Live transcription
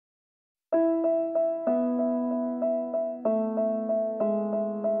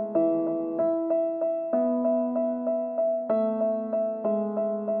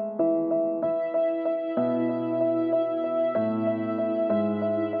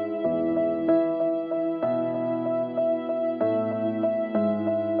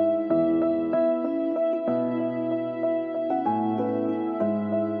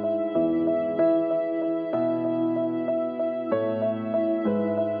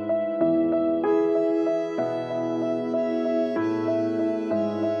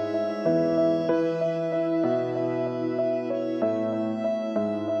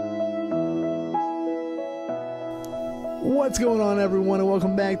going on, everyone, and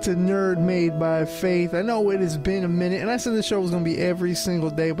welcome back to Nerd Made by Faith. I know it has been a minute, and I said this show was going to be every single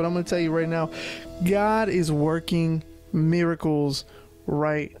day, but I'm going to tell you right now, God is working miracles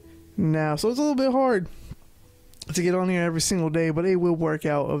right now. So it's a little bit hard to get on here every single day, but it will work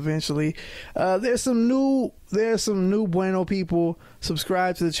out eventually. There's some new Bueno people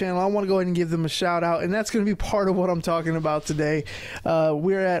subscribe to the channel. I want to go ahead and give them a shout out, and that's going to be part of what I'm talking about today.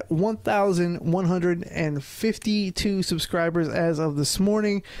 We're at 1,152 subscribers as of this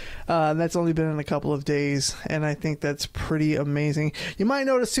morning. That's only been in a couple of days, and I think that's pretty amazing. You might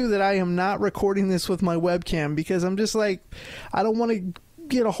notice too that I am not recording this with my webcam because I'm just like, I don't want to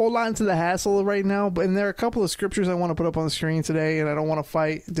get a whole lot into the hassle right now, and there are a couple of scriptures I want to put up on the screen today, and I don't want to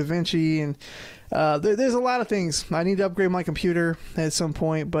fight Da Vinci, and there's a lot of things. I need to upgrade my computer at some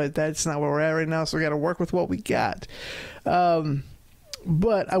point, but that's not where we're at right now, so we got to work with what we got.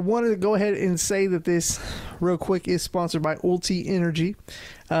 But I wanted to go ahead and say that this real quick is sponsored by Ulti Energy.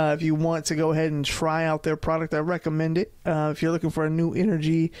 If you want to go ahead and try out their product, I recommend it. If you're looking for a new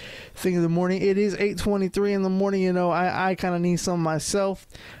energy thing in the morning, it is 8:23 in the morning. You know, I kind of need some myself.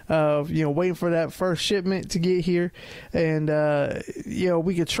 Waiting for that first shipment to get here, and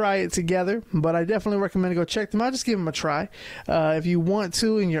we could try it together. But I definitely recommend to go check them out. Just give them a try. If you want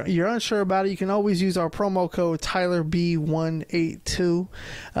to, and you're unsure about it, you can always use our promo code TylerB182.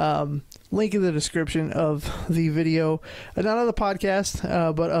 Link in the description of the video, not of the podcast,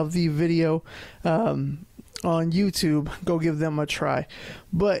 but of the video on YouTube. Go give them a try.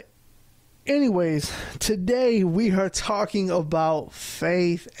 But anyways, today we are talking about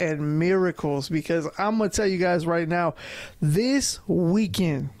faith and miracles, because I'm going to tell you guys right now, this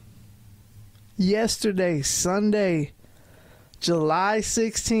weekend, yesterday, Sunday, July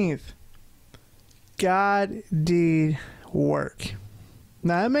 16th, God did work.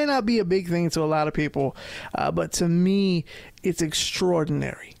 Now, it may not be a big thing to a lot of people, but to me, it's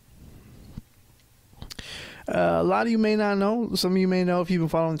extraordinary. A lot of you may not know. Some of you may know if you've been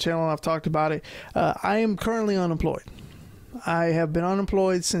following the channel and I've talked about it. I am currently unemployed. I have been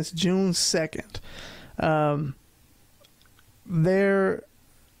unemployed since June 2nd. I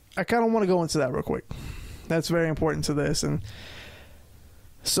kind of want to go into that real quick. That's very important to this. And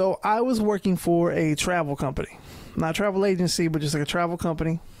so I was working for a travel company. Not a travel agency, but just like a travel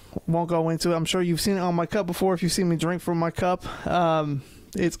company. Won't go into it. I'm sure you've seen it on my cup before. If you've seen me drink from my cup,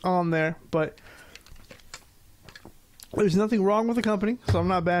 it's on there. But there's nothing wrong with the company, so I'm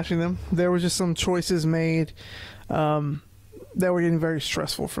not bashing them. There was just some choices made that were getting very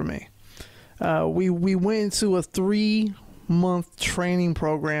stressful for me. We went into a 3-month training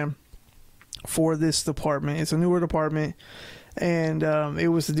program for this department. It's a newer department, and it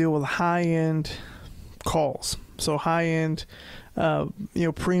was to deal with high-end calls. So high-end,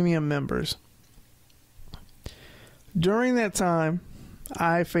 premium members. During that time,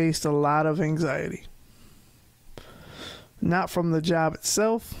 I faced a lot of anxiety. Not from the job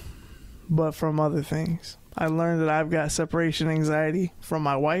itself, but from other things. I learned that I've got separation anxiety from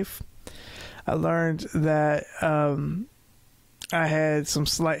my wife. I learned that I had some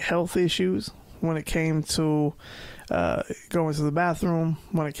slight health issues when it came to going to the bathroom,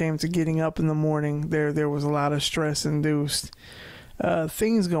 when it came to getting up in the morning. There was a lot of stress-induced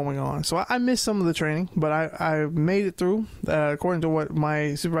things going on. So I missed some of the training, but I made it through. According to what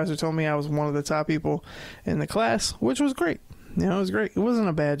my supervisor told me, I was one of the top people in the class, which was great. It was great. It wasn't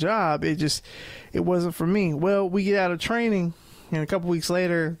a bad job. It wasn't for me. Well, we get out of training, and a couple weeks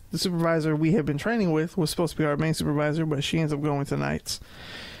later, the supervisor we had been training with was supposed to be our main supervisor, but she ends up going to nights,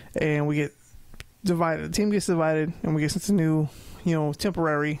 and we get divided. The team gets divided, and we get sent to new,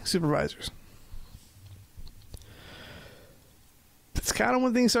 temporary supervisors. It's kind of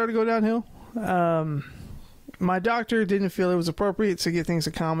when things started to go downhill. My doctor didn't feel it was appropriate to get things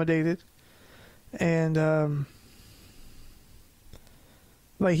accommodated, and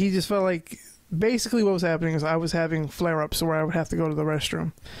he just felt like basically what was happening is I was having flare-ups where I would have to go to the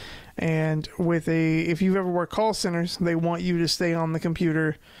restroom. And if you've ever worked call centers, they want you to stay on the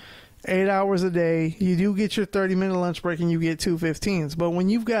computer 8 hours a day. You do get your 30-minute lunch break, and you get 2 15s. But when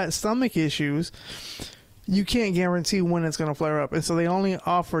you've got stomach issues, you can't guarantee when it's going to flare up. And so they only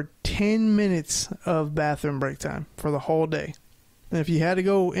offered 10 minutes of bathroom break time for the whole day. And if you had to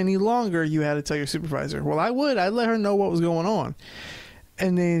go any longer, you had to tell your supervisor. Well, I'd let her know what was going on.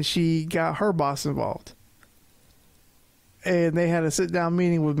 And then she got her boss involved. And they had a sit-down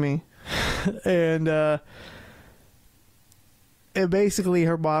meeting with me. And basically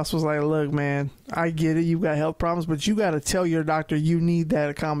her boss was like, look, man, I get it. You've got health problems, but you got to tell your doctor you need that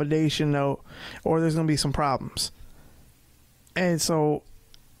accommodation note, or there's going to be some problems. And so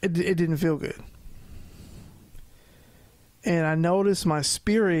it didn't feel good. And I noticed my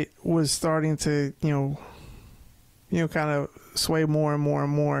spirit was starting to, kind of sway more and more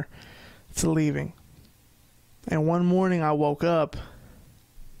and more to leaving. And one morning I woke up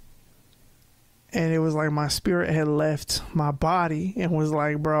and it was like my spirit had left my body and was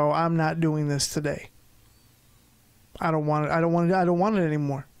like, bro, I'm not doing this today. I don't want it. I don't want it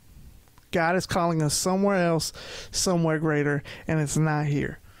anymore. God is calling us somewhere else, somewhere greater, and it's not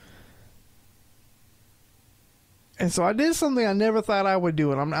here. And so I did something I never thought I would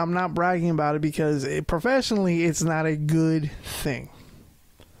do, and I'm not bragging about it because professionally it's not a good thing.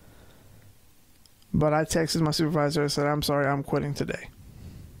 But I texted my supervisor and said, I'm sorry, I'm quitting today.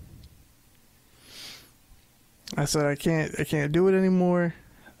 I said I can't do it anymore.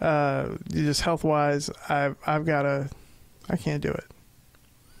 Just health wise, I can't do it.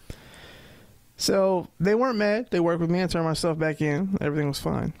 So they weren't mad. They worked with me. I turned myself back in. Everything was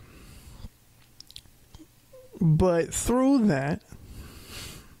fine. But through that,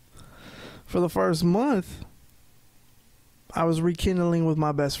 for the first month, I was rekindling with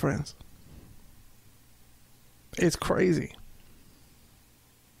my best friends. It's crazy.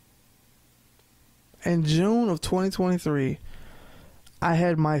 In June of 2023, I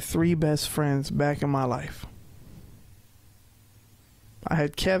had my 3 best friends back in my life. I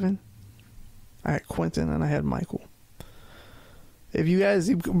had Kevin, I had Quentin, and I had Michael. If you guys,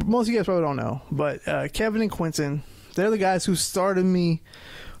 most of you guys probably don't know, but Kevin and Quentin, they're the guys who started me.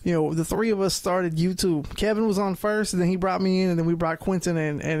 The 3 of us started YouTube. Kevin was on first, and then he brought me in, and then we brought Quentin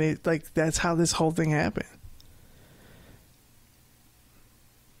in, and it that's how this whole thing happened.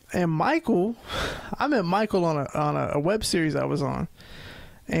 And Michael, I met Michael on a web series I was on,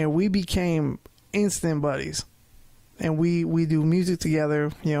 and we became instant buddies. And we do music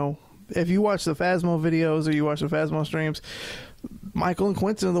together. If you watch the Phasmo videos or you watch the Phasmo streams, Michael and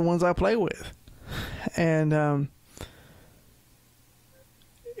Quentin are the ones I play with. And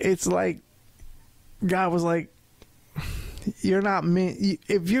it's like God was like, you're not meant,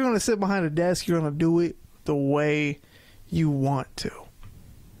 if you're going to sit behind a desk, you're going to do it the way you want to.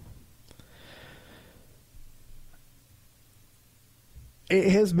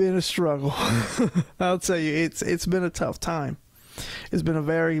 It has been a struggle. I'll tell you, it's been a tough time. It's been a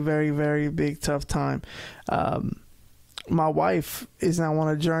very, very, very big, tough time. My wife is now on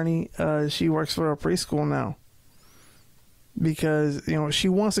a journey. She works for a preschool now because, she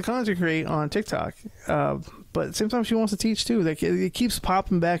wants to content create on TikTok. But at the same time, she wants to teach too. It keeps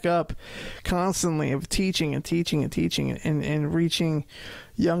popping back up constantly of teaching and reaching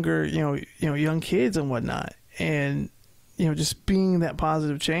younger, young kids and whatnot. And, just being that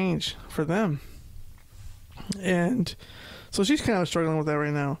positive change for them. And so she's kind of struggling with that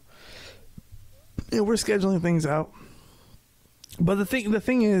right now. And we're scheduling things out. But the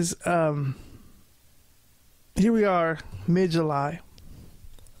thing is, here we are, mid-July.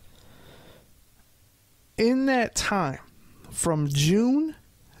 In that time, from June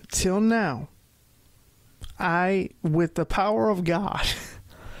till now, with the power of God,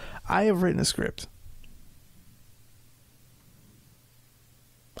 I have written a script.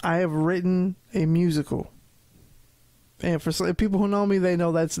 I have written a musical. And for people who know me, they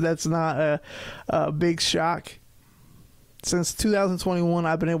know that's not a big shock. Since 2021,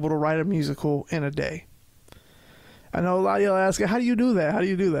 I've been able to write a musical in a day. I know a lot of y'all asking, how do you do that? How do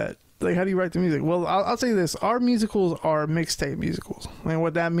you do that? Like, how do you write the music? Well, I'll tell you this. Our musicals are mixtape musicals. And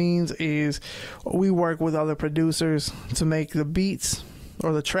what that means is we work with other producers to make the beats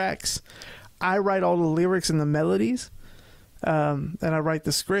or the tracks. I write all the lyrics and the melodies. And I write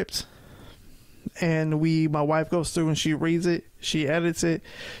the script. And my wife goes through and she reads it. She edits it.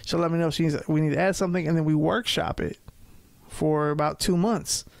 She'll let me know if we need to add something. And then we workshop it for about 2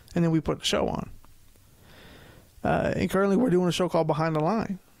 months. And then we put the show on. And currently we're doing a show called Behind the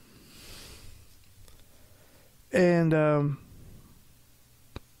Line. And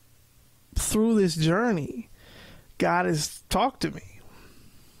through this journey, God has talked to me.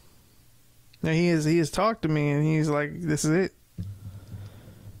 Now he has talked to me, and he's like, "This is it.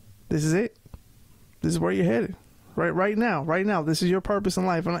 This is it. This is where you're headed. Right now. This is your purpose in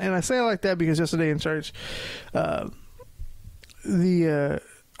life." And I say it like that because yesterday in church, our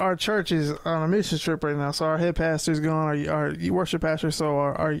church is on a mission trip right now. So our head pastor's gone, our worship pastor. So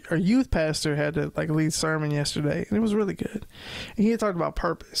our youth pastor had to lead sermon yesterday, and it was really good. And he had talked about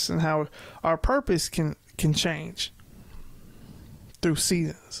purpose and how our purpose can change through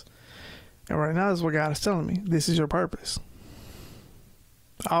seasons. And right now, this is what God is telling me. This is your purpose.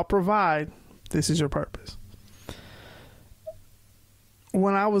 I'll provide. This is your purpose.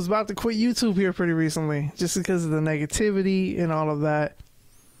 When I was about to quit YouTube here pretty recently, just because of the negativity and all of that,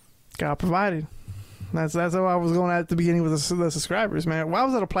 God provided. That's how I was going at the beginning with the subscribers, man. Well, I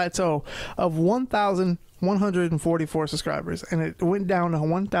was at a plateau of 1,144 subscribers, and it went down to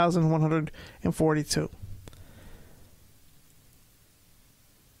 1,142.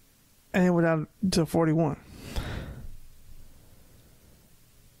 And it went down to 41.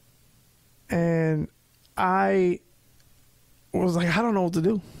 And I was like, I don't know what to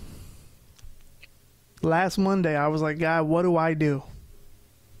do. Last Monday, I was like, God, what do I do?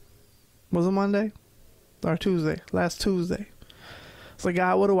 Was it Monday? Or Tuesday? Last Tuesday. It's like,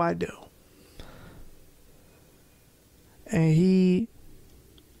 God, what do I do? And he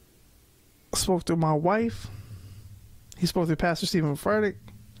spoke to my wife. He spoke to Pastor Stephen Furtick.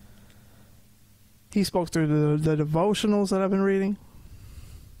 He spoke through the devotionals that I've been reading.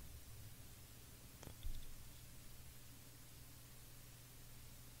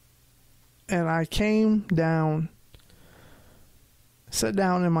 And I came down, sat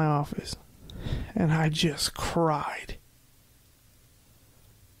down in my office, and I just cried.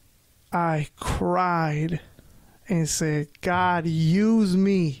 I cried and said, God, use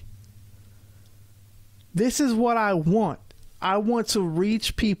me. This is what I want. I want to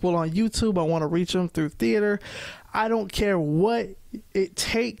reach people on YouTube. I want to reach them through theater. I don't care what it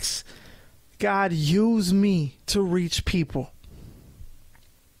takes. God, use me to reach people.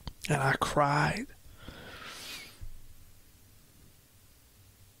 And I cried.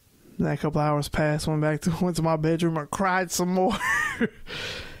 Then a couple hours passed, went to my bedroom, I cried some more.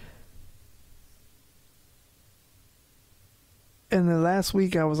 And then last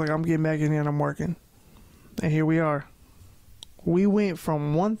week I was like, I'm getting back in here and I'm working. And here we are. We went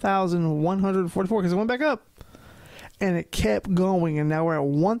from 1,144 because it went back up. And it kept going, and now we're at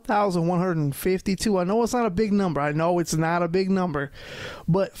 1,152. I know it's not a big number. I know it's not a big number.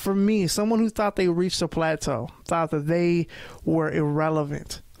 But for me, someone who thought they reached a plateau, thought that they were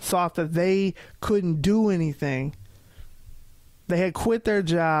irrelevant, thought that they couldn't do anything, they had quit their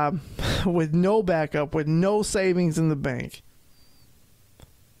job with no backup, with no savings in the bank.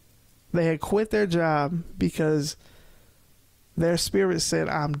 They had quit their job because their spirit said,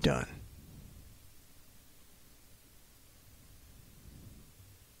 I'm done.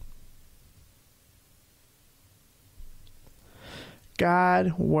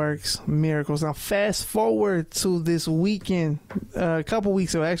 God works miracles. Now, fast forward to this weekend, a couple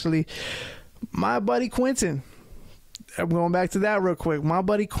weeks ago, actually, my buddy Quentin, I'm going back to that real quick. My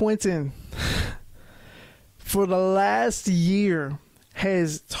buddy Quentin, for the last year,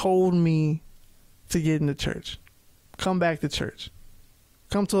 has told me to get into church. Come back to church.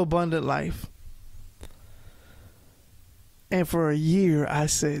 Come to Abundant Life. And for a year, I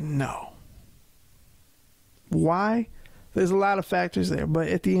said no. Why? There's a lot of factors there, but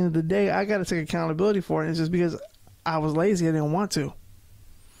at the end of the day, I got to take accountability for it. It's just because I was lazy. I didn't want to.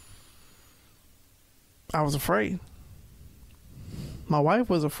 I was afraid. My wife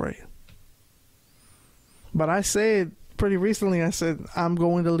was afraid. But I said pretty recently, I said, I'm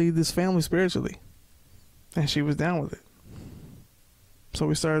going to lead this family spiritually. And she was down with it. So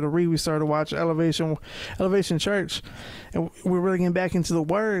we started to read. We started to watch Elevation Church. And we're really getting back into the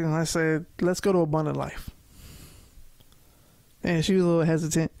Word. And I said, let's go to Abundant Life. And she was a little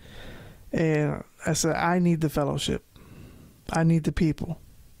hesitant. And I said, I need the fellowship. I need the people.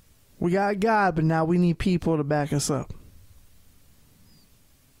 We got God, but now we need people to back us up.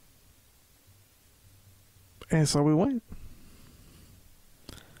 And so we went.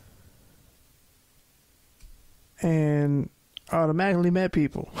 And automatically met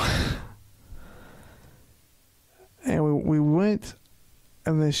people. And we went.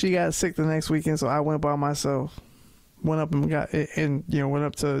 And then she got sick the next weekend, so I went by myself. Went up and went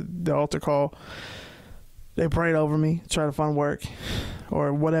up to the altar call. They prayed over me, try to find work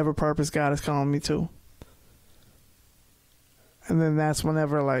or whatever purpose God is calling me to. And then that's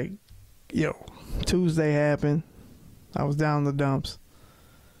whenever Tuesday happened. I was down in the dumps.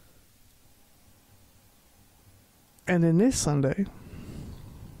 And then this Sunday,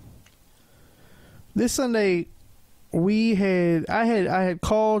 I had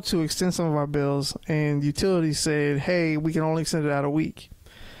called to extend some of our bills, and utilities said, hey, we can only extend it out a week.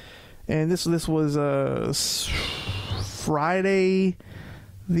 And this was Friday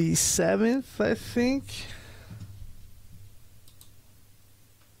the 7th, I think.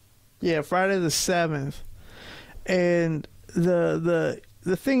 Yeah, Friday the 7th. And the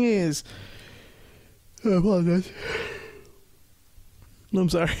thing is, I apologize. I'm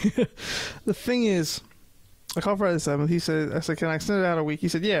sorry. The thing is, I called Friday the 7th. I said, can I extend it out a week? He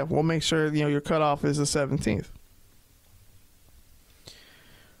said, yeah, we'll make sure, your cutoff is the 17th.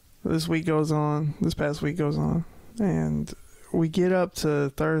 This past week goes on, and we get up to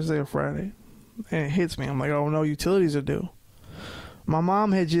Thursday or Friday, and it hits me. I'm like, oh no, utilities are due. My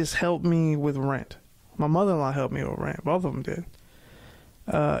mom had just helped me with rent. My mother-in-law helped me with rent. Both of them did.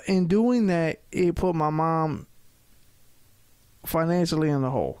 In doing that, it put my mom financially in the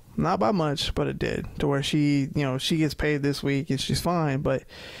hole. Not by much, but it did. To where she gets paid this week and she's fine, but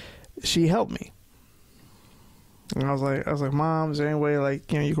she helped me. And I was like, Mom, is there any way,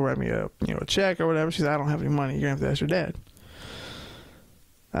 like, you can write me a check or whatever? She said, I don't have any money. You're going to have to ask your dad.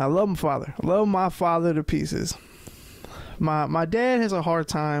 I love my father. I love my father to pieces. My dad has a hard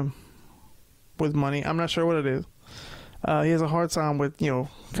time with money. I'm not sure what it is. He has a hard time with,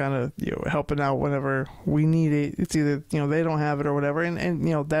 kind of, helping out whenever we need it. It's either, they don't have it or whatever.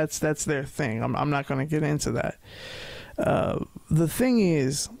 And that's their thing. I'm not going to get into that. The thing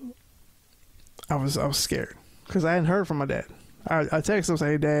is, I was scared because I hadn't heard from my dad. I texted him,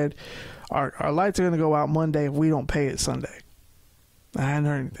 say, hey, Dad, our lights are going to go out Monday if we don't pay it Sunday. I hadn't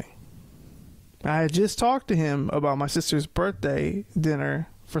heard anything. I had just talked to him about my sister's birthday dinner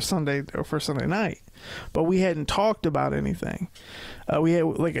for Sunday night, but we hadn't talked about anything.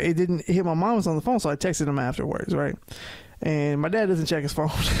 It didn't hit. My mom was on the phone, so I texted him afterwards, right? And my dad doesn't check his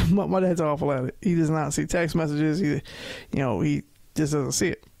phone. My dad's awful at it. He does not see text messages. He just doesn't see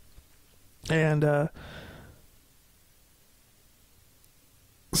it. And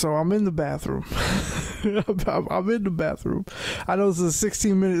so I'm in the bathroom. I'm in the bathroom. I know this is a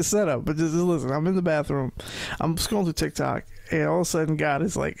 16-minute setup, but just listen. I'm in the bathroom. I'm scrolling through TikTok, and all of a sudden, God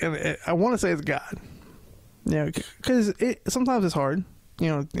is like, and I want to say it's God. Because sometimes it's hard.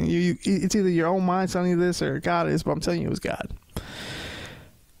 It's either your own mind telling you this or God is, but I'm telling you it was God. It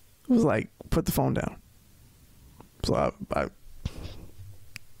was like, put the phone down. So I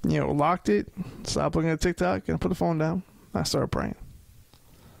locked it, stopped looking at TikTok, and put the phone down. I started praying.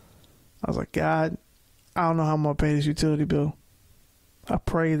 I was like, God, I don't know how I'm going to pay this utility bill. I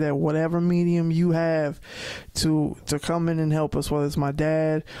pray that whatever medium you have to come in and help us, whether it's my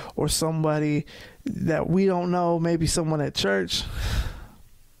dad or somebody that we don't know, maybe someone at church,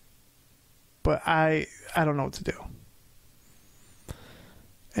 but I don't know what to do.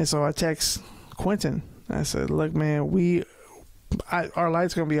 And so I text Quentin. I said, look, man, our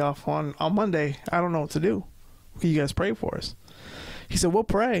light's going to be off on Monday. I don't know what to do. Can you guys pray for us? He said, we'll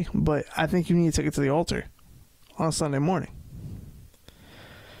pray, but I think you need to take it to the altar on Sunday morning.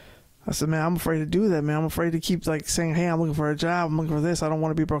 I said, man, I'm afraid to do that, man. I'm afraid to keep saying, hey, I'm looking for a job. I'm looking for this. I don't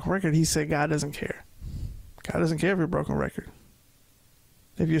want to be a broken record. He said, God doesn't care. God doesn't care if you're a broken record.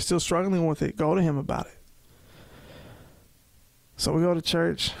 If you're still struggling with it, go to him about it. So we go to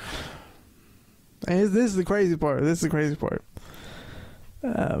church. And this is the crazy part.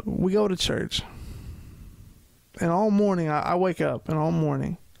 We go to church. And all morning, I wake up, and all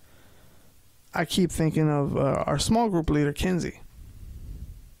morning, I keep thinking of our small group leader, Kenzie.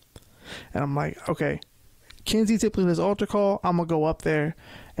 And I'm like, okay, Kenzie typically does altar call. I'm going to go up there,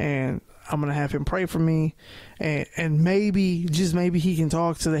 and I'm going to have him pray for me. And maybe, just maybe, he can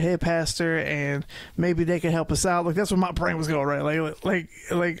talk to the head pastor, and maybe they can help us out. Like, that's where my brain was going,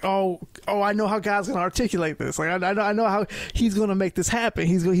 right? Oh, I know how God's going to articulate this. Like, I know how he's going to make this happen.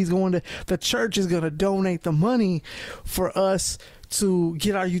 The church is going to donate the money for us to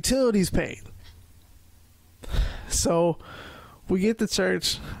get our utilities paid. So we get to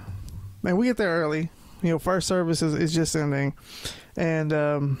church, man, we get there early. First service is just ending.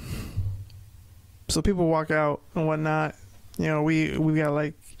 And, so people walk out and whatnot. We got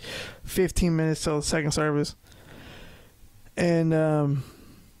like 15 minutes till the second service. And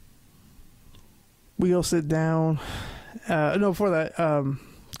we go sit down. Before that,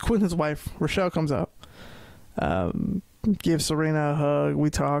 Quentin's wife, Rochelle, comes up. Gives Serena a hug. We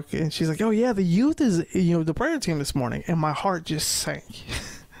talk. And she's like, oh, yeah, the youth is, the prayer team this morning. And my heart just sank.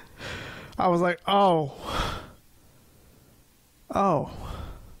 I was like, oh.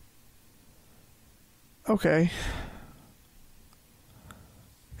 Okay.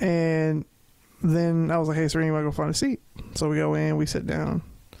 And then I was like, hey, Serena, you want to go find a seat? So we go in, we sit down,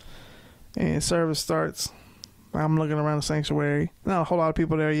 and service starts. I'm looking around the sanctuary. Not a whole lot of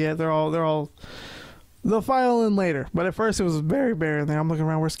people there yet. They'll file in later. But at first it was very bare in there. I'm looking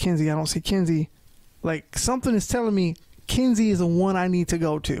around, where's Kenzie? I don't see Kenzie. Like, something is telling me Kenzie is the one I need to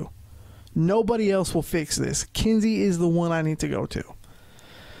go to. Nobody else will fix this. Kenzie is the one I need to go to.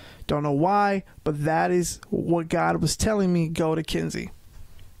 Don't know why, but that is what God was telling me, go to Kenzie.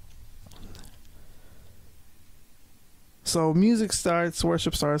 So music starts,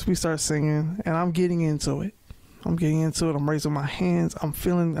 worship starts, we start singing, and I'm getting into it. I'm raising my hands. I'm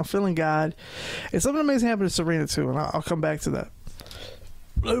feeling God. And something amazing happened to Serena too, and I'll come back to that.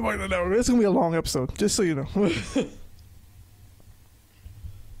 It's going to be a long episode, just so you know.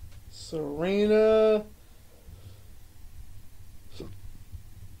 Serena.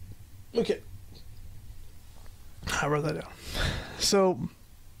 Okay. I wrote that down. So,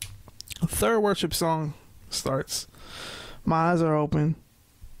 third worship song starts. My eyes are open.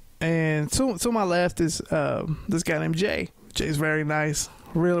 And to my left is this guy named Jay. Jay's very nice.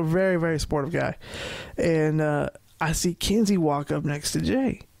 Real, very, very supportive guy. And I see Kenzie walk up next to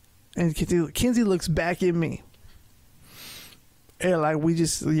Jay. And Kenzie looks back at me. And like we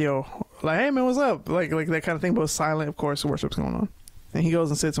just, like, hey man, what's up? Like that kind of thing, but silent, of course, the worship's going on. And he goes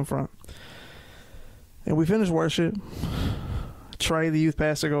and sits in front. And we finish worship. Trey, the youth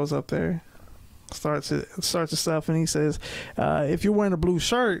pastor, goes up there. Starts the stuff, and he says, if you're wearing a blue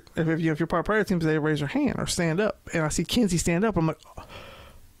shirt, if you're part of prayer team today, raise your hand or stand up. And I see Kenzie stand up. I'm like, oh,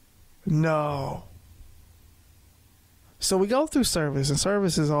 no. So we go through service, and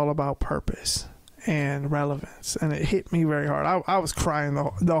service is all about purpose and relevance, and it hit me very hard. I was crying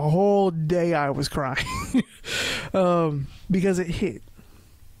the whole day. I was crying because it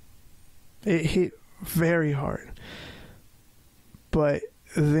hit very hard. But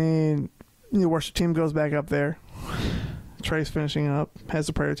then the worship team goes back up there. Trey's finishing up, has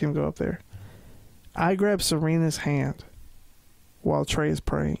the prayer team go up there. I grab Serena's hand while Trey is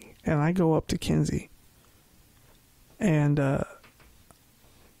praying, and I go up to Kenzie. And I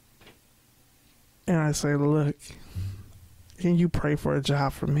say, look, can you pray for a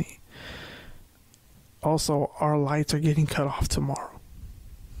job for me? Also, our lights are getting cut off tomorrow.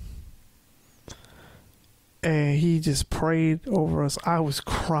 And he just prayed over us. I was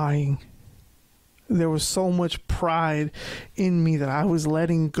crying. There was so much pride in me that I was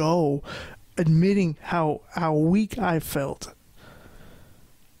letting go, admitting how weak I felt,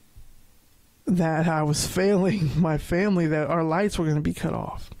 that I was failing my family, that our lights were going to be cut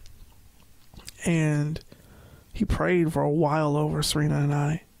off. And he prayed for a while over Serena and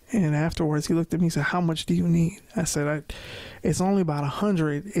I. And afterwards, he looked at me and said, how much do you need? I said, it's only about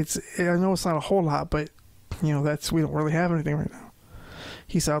 100. I know it's not a whole lot, but we don't really have anything right now.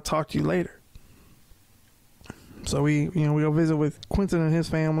 He said, I'll talk to you later. So we go visit with Quentin and his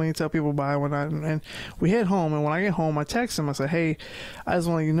family, tell people bye, and we head home. And when I get home, I text him. I said, hey, I just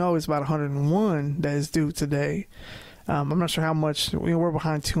want to let you know it's about 101 that is due today. I'm not sure how much. We're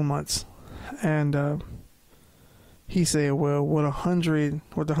behind 2 months. And he said, well, with the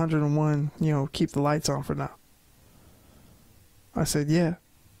 101, keep the lights on for now. I said, yeah.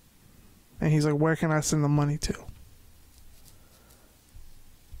 And he's like, where can I send the money to?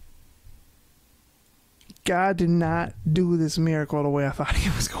 God did not do this miracle the way I thought he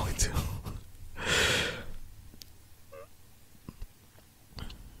was going to.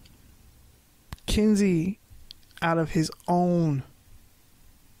 Kenzie, out of his own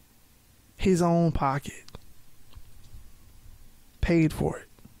pocket, paid for it.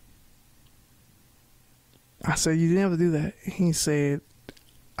 I said, you didn't have to do that. He said,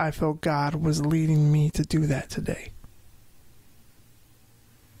 I felt God was leading me to do that today.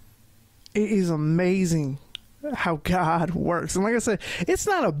 It is amazing how God works. And like I said, it's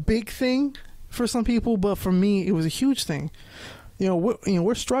not a big thing for some people, but for me, it was a huge thing.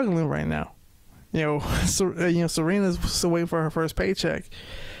 We're struggling right now. Serena's still waiting for her first paycheck.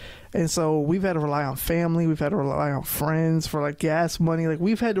 And so we've had to rely on family. We've had to rely on friends for like gas money. Like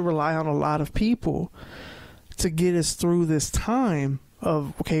we've had to rely on a lot of people to get us through this time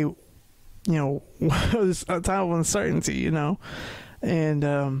of, this time of uncertainty, and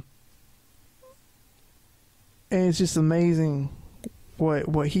it's just amazing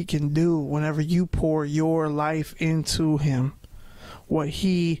what he can do whenever you pour your life into him, what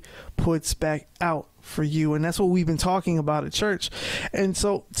he puts back out for you. And that's what we've been talking about at church. And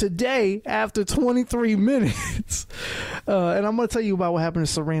so today, after 23 minutes, and I'm going to tell you about what happened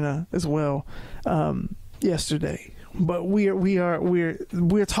to Serena as well yesterday. But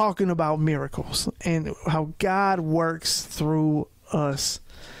we're talking about miracles and how God works through us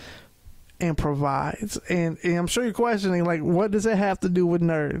and provides. And I'm sure you're questioning, like, what does that have to do with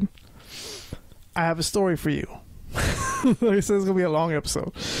nerd? I have a story for you. It's going to be a long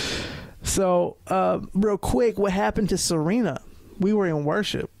episode. So, real quick, what happened to Serena? We were in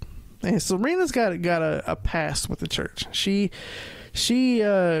worship, and Serena's got a past with the church. She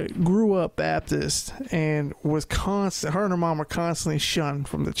grew up Baptist and was her and her mom were constantly shunned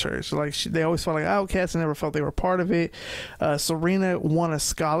from the church. Like they always felt like outcasts and never felt they were part of it. Serena won a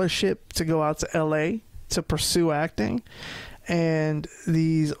scholarship to go out to LA to pursue acting. And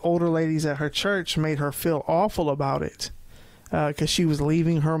these older ladies at her church made her feel awful about it. Because she was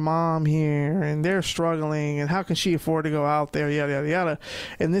leaving her mom here and they're struggling and how can she afford to go out there, yada, yada, yada.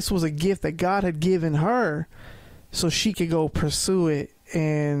 And this was a gift that God had given her so she could go pursue it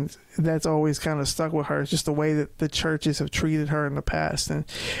and that's always kind of stuck with her. It's just the way that the churches have treated her in the past, and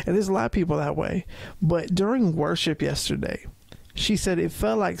there's a lot of people that way. But during worship yesterday, she said it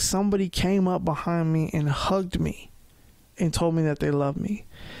felt like somebody came up behind me and hugged me and told me that they love me.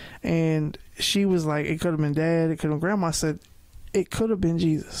 And she was like, it could have been Dad, it could have been Grandma. I said, it could have been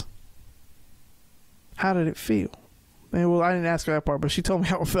Jesus. How did it feel? And well, I didn't ask her that part, but she told me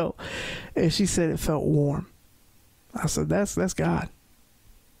how it felt. And she said it felt warm. I said, that's God.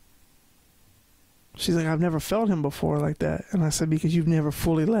 She's like, I've never felt him before like that. And I said, because you've never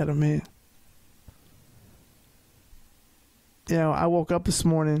fully let him in. You know, I woke up this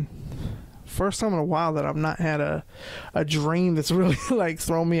morning, first time in a while that I've not had a dream that's really like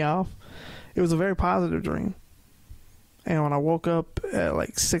thrown me off. It was a very positive dream. And when I woke up at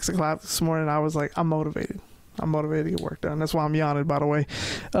like 6 o'clock this morning, I was like, I'm motivated. I'm motivated to get work done. That's why I'm yawning, by the way.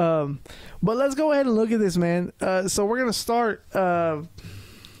 But let's go ahead and look at this, man. So we're going to start.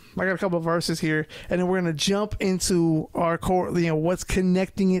 I got a couple of verses here, and then we're going to jump into our core, what's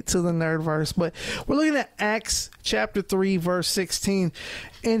connecting it to the nerd verse. But we're looking at Acts chapter 3, verse 16.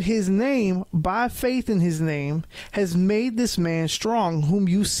 And his name, by faith in his name, has made this man strong, whom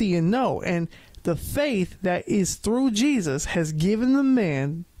you see and know. And the faith that is through Jesus has given the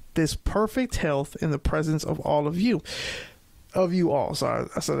man this perfect health in the presence of all of you. Of you all. Sorry,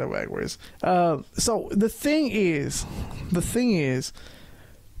 I said that backwards. So the thing is,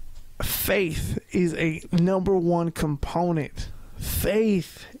 faith is a number one component.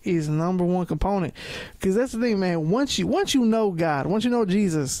 Faith is number one component, because that's the thing, man. Once you know God, once you know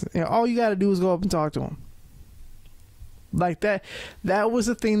Jesus, all you got to do is go up and talk to him. Like that was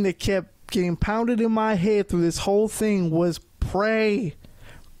the thing that kept getting pounded in my head through this whole thing, was pray.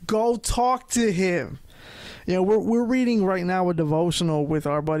 Go talk to him. We're reading right now a devotional with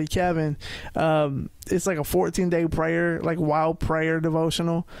our buddy Kevin. It's like a 14-day prayer, like wild prayer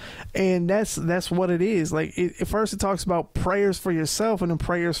devotional, and that's what it is. Like at first, it talks about prayers for yourself and then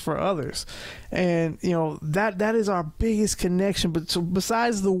prayers for others, and that is our biggest connection. But so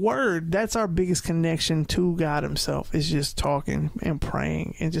besides the word, that's our biggest connection to God Himself, is just talking and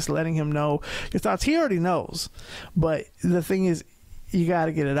praying and just letting Him know your thoughts. He already knows, but the thing is, you got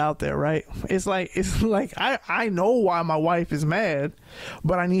to get it out there, right? It's like I know why my wife is mad,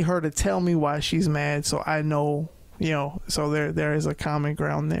 but I need her to tell me why she's mad, so I know, so there is a common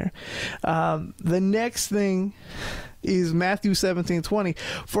ground there. The next thing is Matthew 17:20.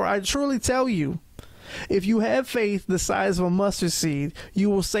 For I truly tell you, if you have faith the size of a mustard seed, you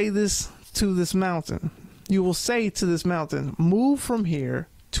will say to this mountain, move from here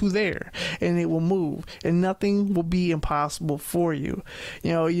to there, and it will move, and nothing will be impossible for you.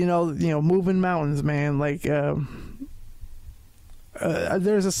 Moving mountains, man. Like there's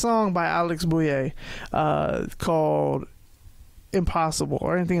a song by Alex Bouye called Impossible,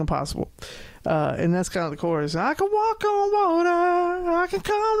 or Anything Impossible, and that's kind of the chorus. I can walk on water, I can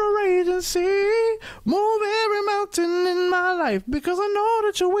calm the raging sea, move every mountain in my life, because I know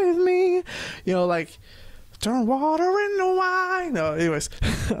that you're with me. Turn water into wine. No, anyways,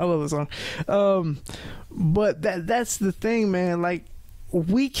 I love this song. But that's the thing, man. Like,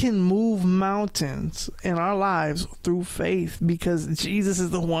 we can move mountains in our lives through faith, because Jesus is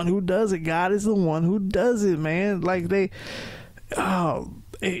the one who does it. God is the one who does it, man. Like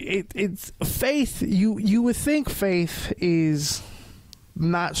it's faith. You would think faith is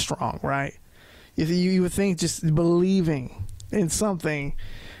not strong, right? You would think just believing in something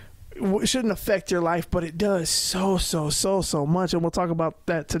shouldn't affect your life, but it does so much, and we'll talk about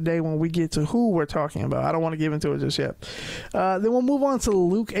that today when we get to who we're talking about. I don't want to get into it just yet. Then we'll move on to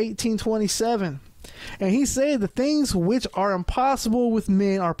Luke 18:27, and he said, the things which are impossible with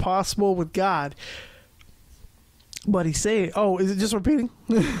men are possible with God. But he said, is it just repeating?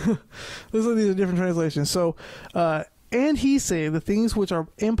 These are different translations. So and he said, the things which are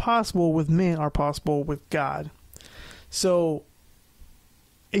impossible with men are possible with God. So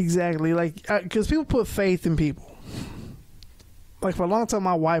exactly, like, because people put faith in people. Like, for a long time,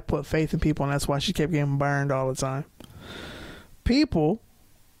 my wife put faith in people, and that's why she kept getting burned all the time. People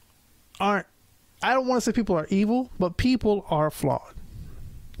aren't, I don't want to say people are evil, but people are flawed.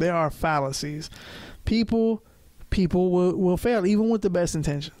 There are fallacies. People will fail, even with the best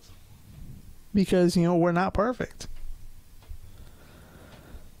intentions, because, we're not perfect.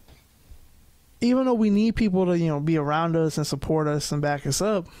 Even though we need people to, be around us and support us and back us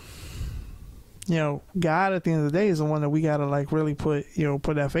up, God at the end of the day is the one that we got to really put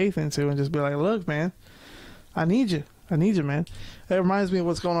that faith into, and just be like, look, man, I need you, man. It reminds me of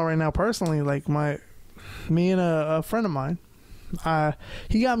what's going on right now personally. Like me and a friend of mine,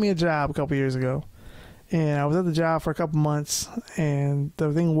 he got me a job a couple years ago, And I was at the job for a couple months, and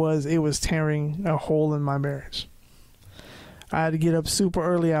the thing was, it was tearing a hole in my marriage. I had to get up super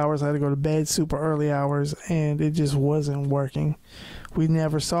early hours. I had to go to bed super early hours, and it just wasn't working. We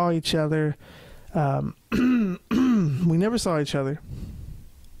never saw each other. We never saw each other.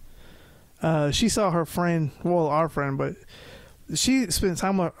 She saw her friend, well, our friend, but she spent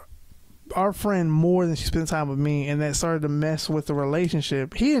time with our friend more than she spent time with me, and that started to mess with the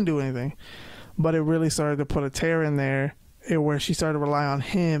relationship. He didn't do anything, but it really started to put a tear in there where she started to rely on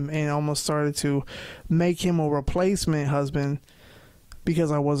him and almost started to make him a replacement husband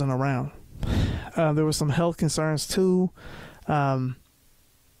because I wasn't around. There was some health concerns too. Like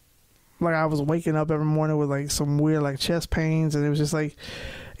I was waking up every morning with like some weird like chest pains, and it was just like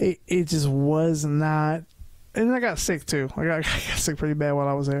it just was not. And I got sick too. I got sick pretty bad while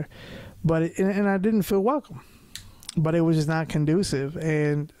I was there, but and I didn't feel welcome. But it was just not conducive,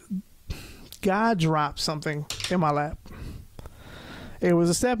 and God dropped something in my lap. It was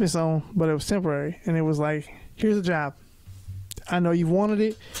a stepping stone, but it was temporary. And it was like, here's a job. I know you've wanted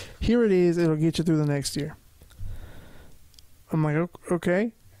it. Here it is. It'll get you through the next year. I'm like,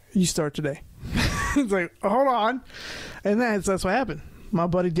 okay, you start today. It's like, hold on. And that's what happened. My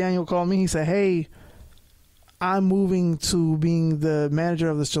buddy Daniel called me. He said, hey, I'm moving to being the manager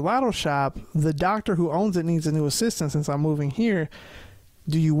of this gelato shop. The doctor who owns it needs a new assistant since I'm moving here.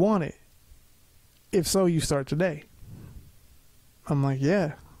 Do you want it? If so, you start today. I'm like,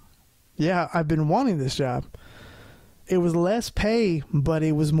 yeah, I've been wanting this job. It was less pay, but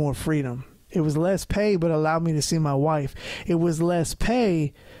it was more freedom. It was less pay, but allowed me to see my wife. It was less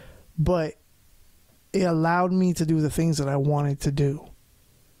pay, but it allowed me to do the things that I wanted to do,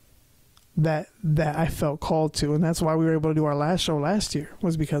 that I felt called to. And that's why we were able to do our last show last year,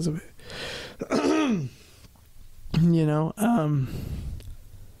 was because of it.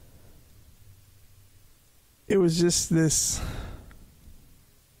 It was just this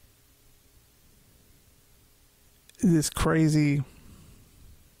crazy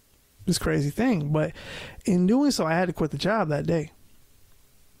thing. But in doing so, I had to quit the job that day.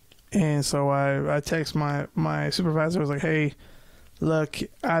 And so I text my supervisor. I was like, hey, look,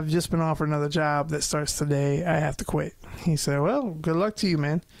 I've just been offered another job that starts today. I have to quit. He said, well, good luck to you,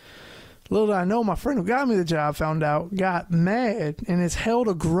 man. Little did I know, my friend who got me the job found out, got mad, and has held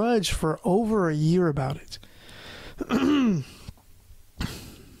a grudge for over a year about it. And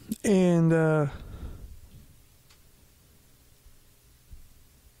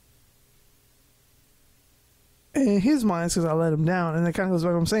in his mind, it's because I let him down. And that kind of goes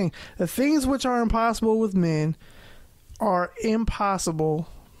back to what I'm saying. The things which are impossible with men are impossible.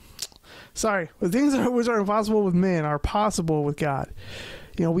 Sorry. The things which are impossible with men are possible with God.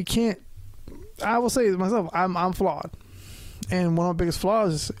 You know, we can't. I will say to myself, I'm flawed. And one of my biggest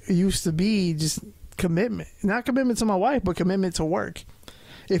flaws used to be just commitment. Not commitment to my wife, but commitment to work.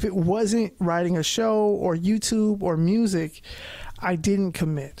 If it wasn't writing a show or YouTube or music, I didn't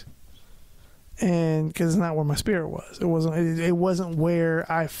commit. And because it's not where my spirit was. It wasn't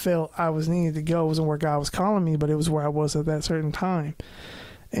where I felt I was needed to go. It wasn't where God was calling me, but it was where I was at that certain time.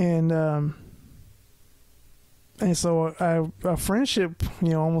 And so a friendship,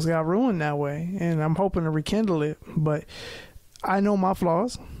 almost got ruined that way. And I'm hoping to rekindle it. But I know my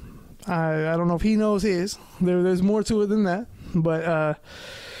flaws. I don't know if he knows his. There's more to it than that. But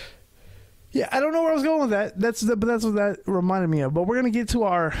yeah, I don't know where I was going with that. That's what that reminded me of. But we're gonna get to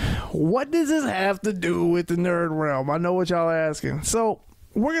our what does this have to do with the nerd realm? I know what y'all are asking. So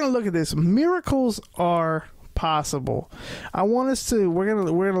we're gonna look at this. Miracles are possible. We're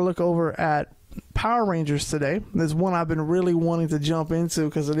gonna look over at Power Rangers today. There's one I've been really wanting to jump into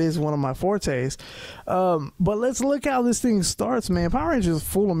because it is one of my fortes. But let's look how this thing starts, man. Power Rangers is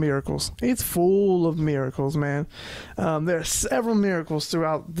full of miracles. It's full of miracles, man. There are several miracles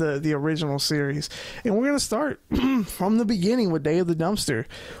throughout the original series. And we're going to start from the beginning with Day of the Dumpster.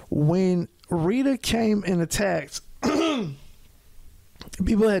 When Rita came and attacked,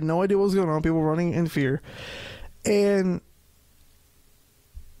 people had no idea what was going on. People were running in fear. And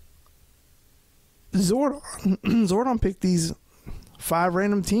Zordon picked these 5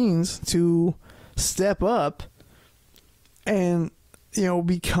 random teens to step up and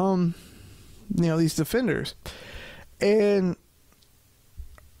become these defenders. And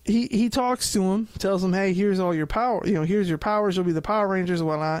he talks to them, tells them, hey, here's all your power, here's your powers, you'll be the Power Rangers and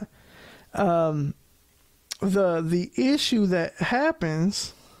whatnot. The issue that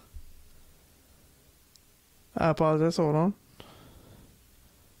happens, I apologize, hold on.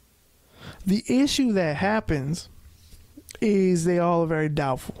 The issue that happens is they all are very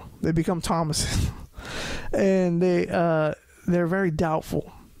doubtful. They become Thomases. And they're very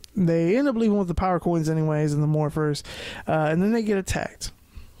doubtful. They end up leaving with the power coins anyways and the Morphers, and then they get attacked.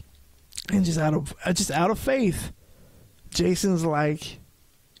 And just out of faith, Jason's like,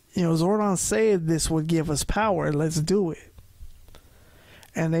 Zordon said this would give us power. Let's do it.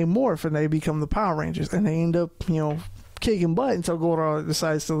 And they morph and they become the Power Rangers, and they end up, kicking butt until Zordon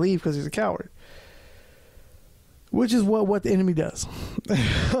decides to leave because he's a coward. Which is what the enemy does.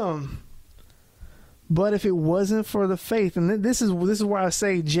 But if it wasn't for the faith, and this is why I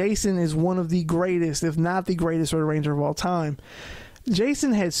say Jason is one of the greatest, if not the greatest Red Ranger of all time.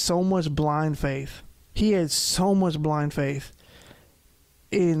 Jason had so much blind faith. He had so much blind faith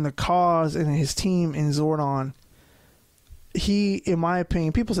in the cause and his team in Zordon. He, in my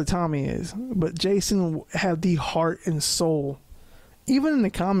opinion, people say Tommy is, but Jason had the heart and soul. Even in the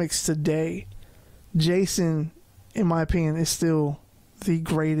comics today, Jason, in my opinion, is still the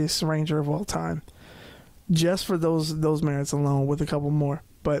greatest Ranger of all time. Just for those merits alone, with a couple more.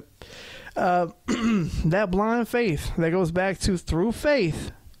 But that blind faith that goes back to through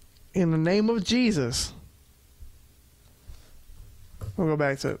faith in the name of Jesus. We'll go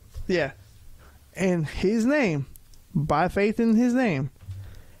back to it. Yeah. And his name, by faith in his name,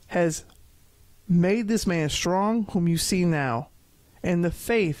 has made this man strong whom you see now. And the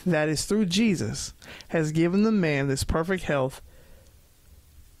faith that is through Jesus has given the man this perfect health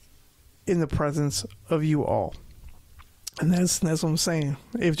in the presence of you all. And that's what I'm saying.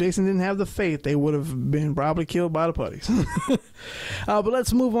 If Jason didn't have the faith, they would have been probably killed by the putties. But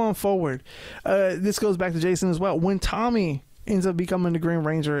let's move on forward. This goes back to Jason as well. When Tommy ends up becoming the Green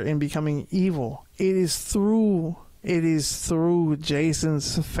Ranger and becoming evil, it is through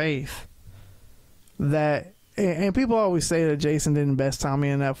Jason's faith that. And people always say that Jason didn't best Tommy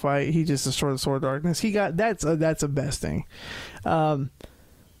in that fight. He just destroyed the Sword of Darkness. That's a besting.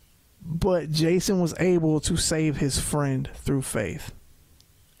 But Jason was able to save his friend through faith.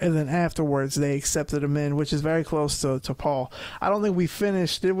 And then afterwards, they accepted him in, which is very close to Paul. I don't think we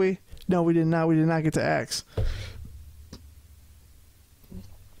finished, did we? No, we did not. We did not get to Acts.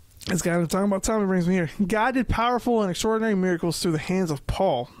 This guy talking about Tommy brings me here. God did powerful and extraordinary miracles through the hands of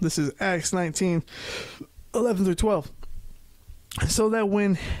Paul. This is Acts 19:11-12. So that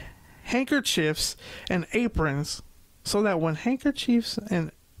when handkerchiefs and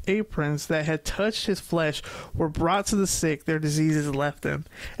aprons that had touched his flesh were brought to the sick, their diseases left them,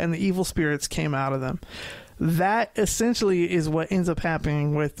 and the evil spirits came out of them. That essentially is what ends up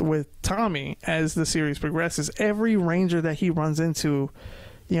happening with Tommy as the series progresses. Every Ranger that he runs into,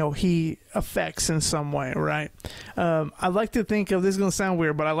 he affects in some way, right? I like to think of, this is going to sound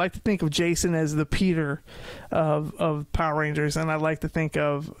weird, but I like to think of Jason as the Peter of Power Rangers, and I like to think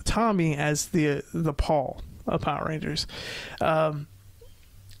of Tommy as the Paul of Power Rangers.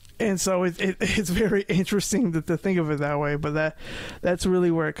 And so it's very interesting to think of it that way, but that's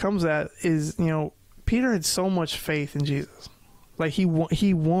really where it comes at is, Peter had so much faith in Jesus. Like he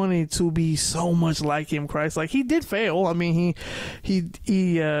wanted to be so much like him, Christ. Like he did fail. I mean, he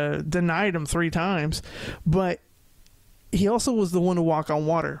denied him 3 times, but he also was the one to walk on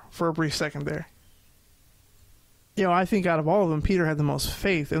water for a brief second there. I think out of all of them, Peter had the most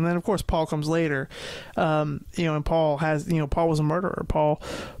faith. And then, of course, Paul comes later. And Paul Paul was a murderer. Paul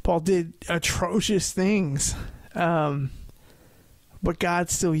did atrocious things. But God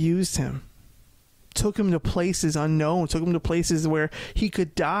still used him. Took him to places unknown. Took him to places where he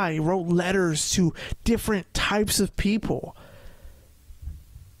could die. Wrote letters to different types of people.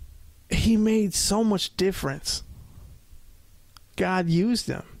 He made so much difference. God used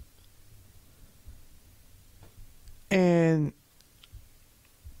him. And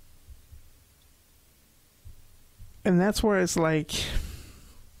that's where it's like,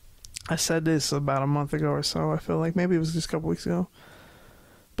 I said this about a month ago or so. I feel like maybe it was just a couple weeks ago.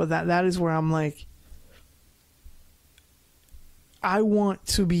 But that is where I'm like, I want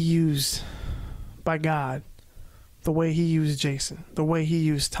to be used by God the way he used Jason, the way he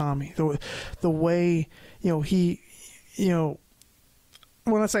used Tommy, the way,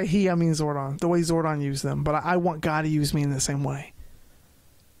 when I say he, I mean Zordon. The way Zordon used them. But I want God to use me in the same way.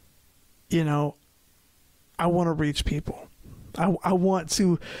 I want to reach people. I want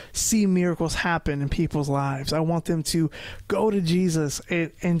to see miracles happen in people's lives. I want them to go to Jesus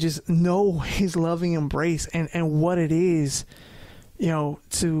and just know his loving embrace and what it is,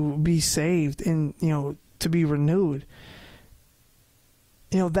 to be saved and, to be renewed.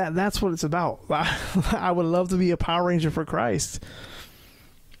 That's what it's about. I would love to be a Power Ranger for Christ.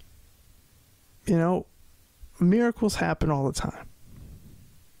 Miracles happen all the time.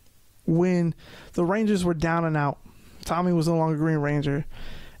 When the Rangers were down and out, Tommy was no longer Green Ranger,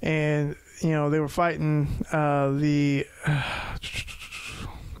 and they were fighting the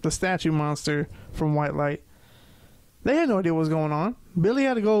the statue monster from White Light. They had no idea what was going on. Billy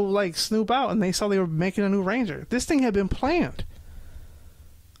had to go like snoop out, and they saw they were making a new Ranger. This thing had been planned.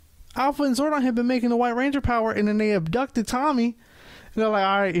 Alpha and Zordon had been making the White Ranger power, and then they abducted Tommy. And they're like,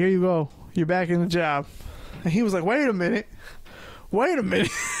 all right, here you go. You're back in the job. And he was like, wait a minute. I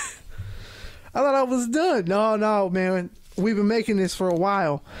thought I was done. No, man. We've been making this for a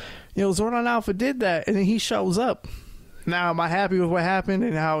while. You know, Zordon Alpha did that, and then he shows up. Now, am I happy with what happened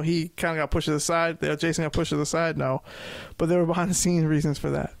and how he kind of got pushed to the side? Jason got pushed to the side? No. But there were behind-the-scenes reasons for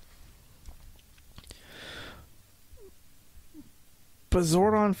that. But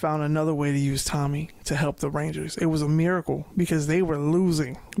Zordon found another way to use Tommy to help the Rangers. It was a miracle because they were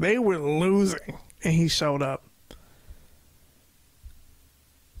losing. And he showed up.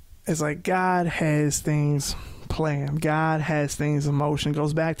 It's like God has things planned. God has things in motion. It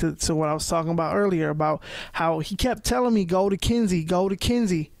goes back to what I was talking about earlier about how he kept telling me, go to Kinsey,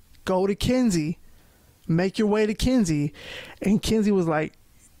 make your way to Kinsey. And Kinsey was like,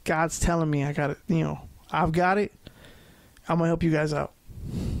 God's telling me I got it. You know, I've got it. I'm going to help you guys out.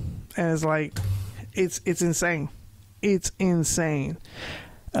 And it's like, it's insane. It's insane.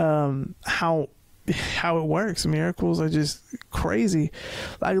 How it works. Miracles are just crazy.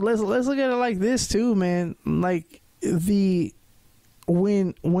 Like let's look at it like this too, man. Like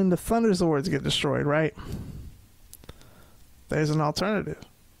when the Thunder Zords get destroyed, right? There's an alternative.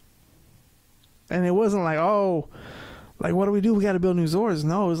 And it wasn't like, oh, like what do? We got to build new Zords.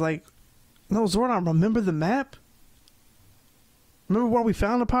 No, it was like, no, Zordon, remember the map? Remember where we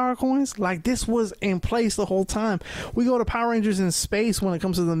found the power coins? Like, this was in place the whole time. We go to Power Rangers in space when it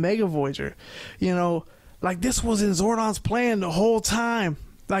comes to the Mega Voyager. You know, like, this was in Zordon's plan the whole time.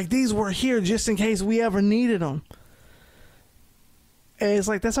 Like, these were here just in case we ever needed them. And it's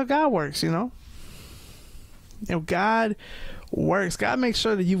like, that's how God works, you know? You know, God works. God makes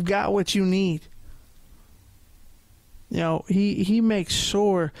sure that you've got what you need. You know, he makes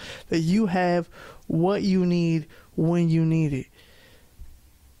sure that you have what you need when you need it.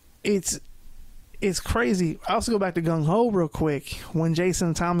 It's crazy. I also go back to Gung Ho real quick when Jason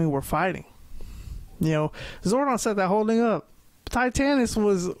and Tommy were fighting. You know, Zordon set that whole thing up. Titanus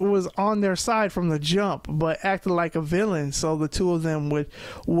was on their side from the jump, but acted like a villain, so the two of them would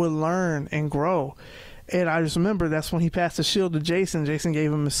learn and grow. And I just remember that's when he passed the shield to Jason. Jason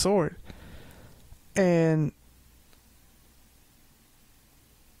gave him his sword. And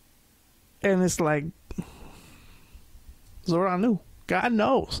it's like, Zordon knew. God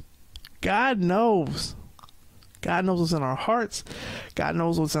knows. God knows. God knows what's in our hearts. God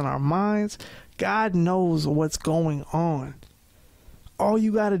knows what's in our minds. God knows what's going on. All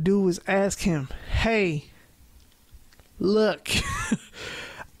you got to do is ask him, hey, look,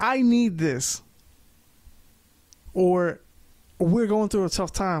 I need this. Or we're going through a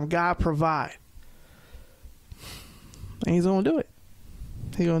tough time. God provide. And he's going to do it.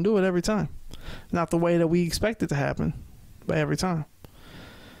 He's going to do it every time. Not the way that we expect it to happen, but every time.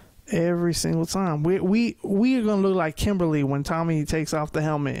 Every single time. We are going to look like Kimberly when Tommy takes off the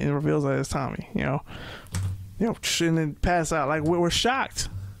helmet and reveals that it's Tommy, you know, and then pass out. Like, we're shocked.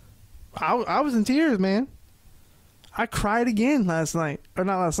 I was in tears, man. I cried again last night. Or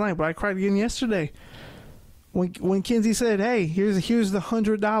not last night, but I cried again yesterday. When Kinsey said, hey, here's the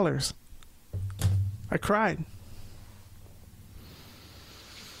 $100. I cried.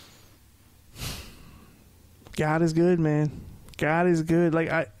 God is good, man. God is good.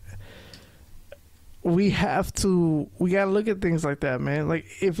 Like, we got to look at things like that, man. Like,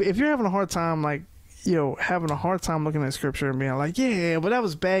 if you're having a hard time, like, you know, having a hard time looking at scripture and being like, yeah, but that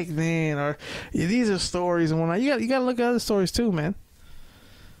was back then, or yeah, these are stories and whatnot. You got to look at other stories too, man.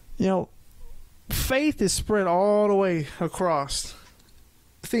 You know, faith is spread all the way across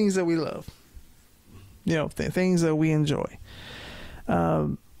things that we love. You know, things that we enjoy.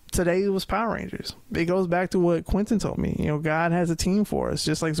 Today it was Power Rangers. It goes back to what Quentin told me. You know, God has a team for us,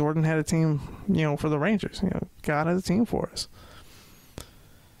 just like Zordon had a team, you know, for the Rangers. You know, God has a team for us.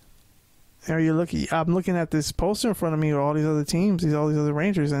 I'm looking at this poster in front of me with all these other teams, all these other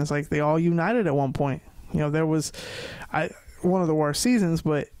Rangers, and it's like they all united at one point. You know, there was one of the worst seasons,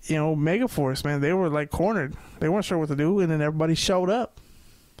 but, you know, Megaforce, man, they were like cornered. They weren't sure what to do, and then everybody showed up.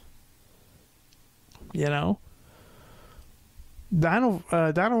 You know? Beast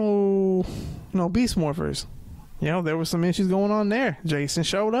Morphers. You know, there were some issues going on there. Jason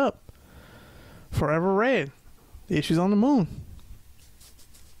showed up. Forever Red. Issues on the moon.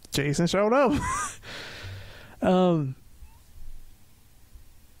 Jason showed up.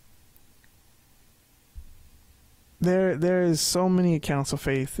 There is so many accounts of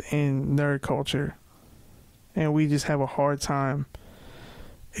faith in nerd culture, and we just have a hard time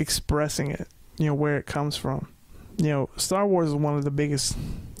expressing it, where it comes from. Star Wars is one of the biggest,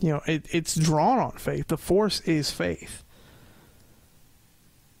 it's drawn on faith. The Force is faith.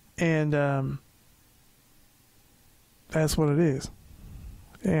 And that's what it is.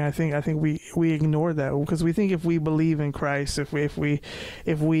 And I think we ignore that because we think if we believe in Christ, if we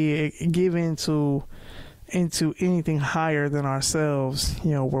give into anything higher than ourselves,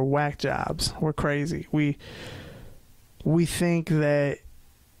 we're whack jobs. We're crazy. We think that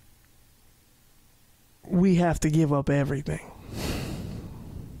we have to give up everything.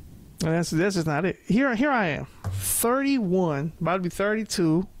 And that's just not it. Here I am, 31, about to be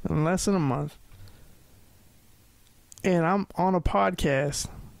 32 in less than a month. And I'm on a podcast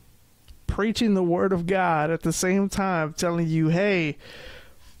preaching the word of God at the same time, telling you, hey,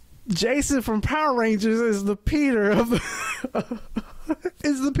 Jason from Power Rangers is the Peter of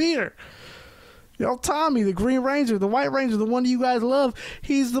is the Peter. Tommy, the Green Ranger, the White Ranger, the one you guys love,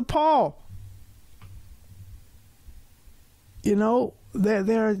 he's the Paul. There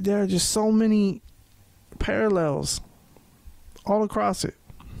are just so many parallels all across it.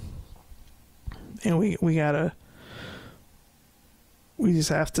 And we just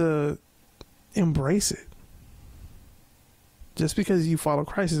have to embrace it. Just because you follow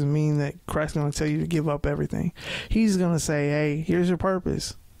Christ doesn't mean that Christ's going to tell you to give up everything. He's going to say, hey, here's your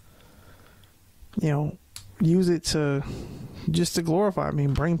purpose. Use it to glorify me,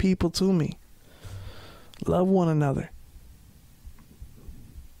 bring people to me. Love one another.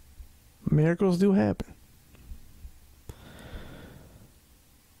 Miracles do happen.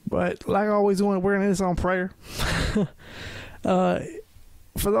 But like I always do, we're going to end this on prayer.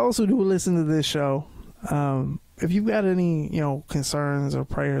 For those who do listen to this show, if you've got any, concerns or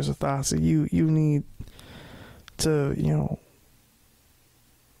prayers or thoughts that you need to,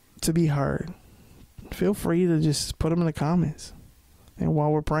 to be heard, feel free to just put them in the comments. And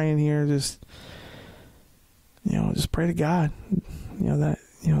while we're praying here, just pray to God,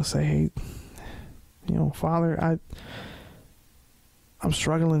 say, hey, Father, I'm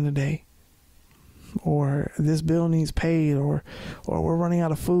struggling today. Or this bill needs paid, or we're running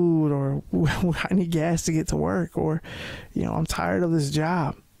out of food, or I need gas to get to work, or I'm tired of this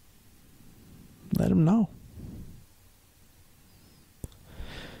job. Let them know.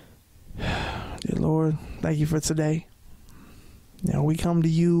 Dear Lord, thank you for today. We come to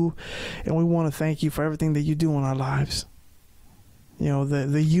you and we want to thank you for everything that you do in our lives.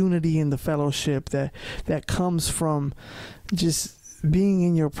 The unity and the fellowship that comes from just being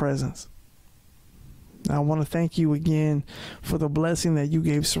in your presence. I want to thank you again for the blessing that you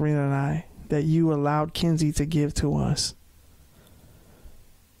gave Serena and I, that you allowed Kinsey to give to us.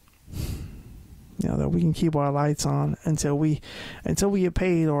 That we can keep our lights on until we get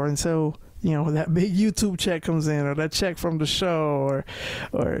paid, or until that big YouTube check comes in, or that check from the show,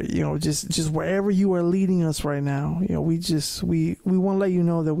 or just wherever you are leading us right now. We want to let you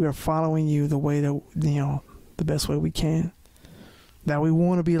know that we are following you the way that the best way we can. That we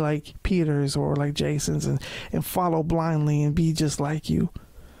want to be like Peter's or like Jason's and follow blindly and be just like you.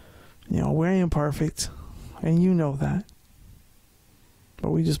 We're imperfect, and you know that. But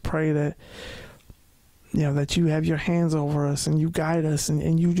we just pray that, that you have your hands over us and you guide us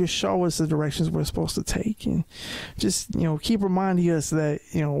and you just show us the directions we're supposed to take. And just, keep reminding us that,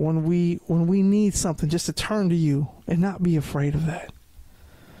 when we need something, just to turn to you and not be afraid of that.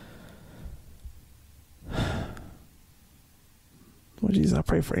 Lord Jesus, I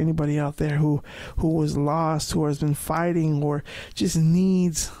pray for anybody out there who was lost, who has been fighting, or just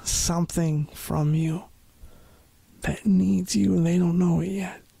needs something from you, that needs you and they don't know it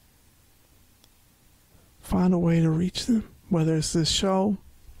yet. Find a way to reach them, whether it's this show,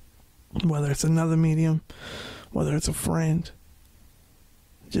 whether it's another medium, whether it's a friend.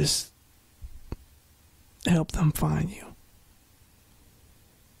 Just help them find you.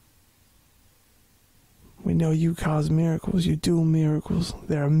 We know you cause miracles. You do miracles.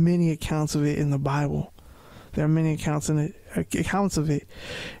 There are many accounts of it in the Bible. There are many accounts of it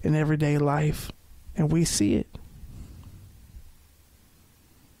in everyday life, and we see it.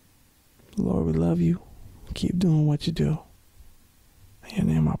 Lord, we love you. Keep doing what you do. In your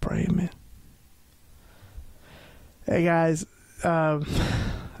name I pray, amen. Hey guys,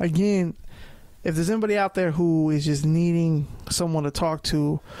 again, if there's anybody out there who is just needing someone to talk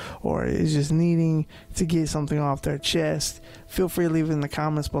to, or is just needing to get something off their chest, feel free to leave it in the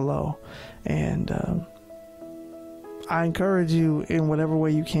comments below. And I encourage you, in whatever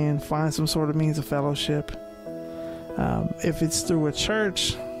way you can, find some sort of means of fellowship. If it's through a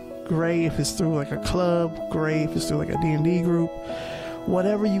church, great. If it's through like a club, great. If it's through like a D&D group,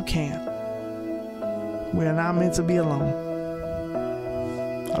 whatever you can. We are not meant to be alone.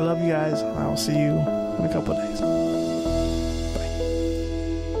 I love you guys. I will see you in a couple of days.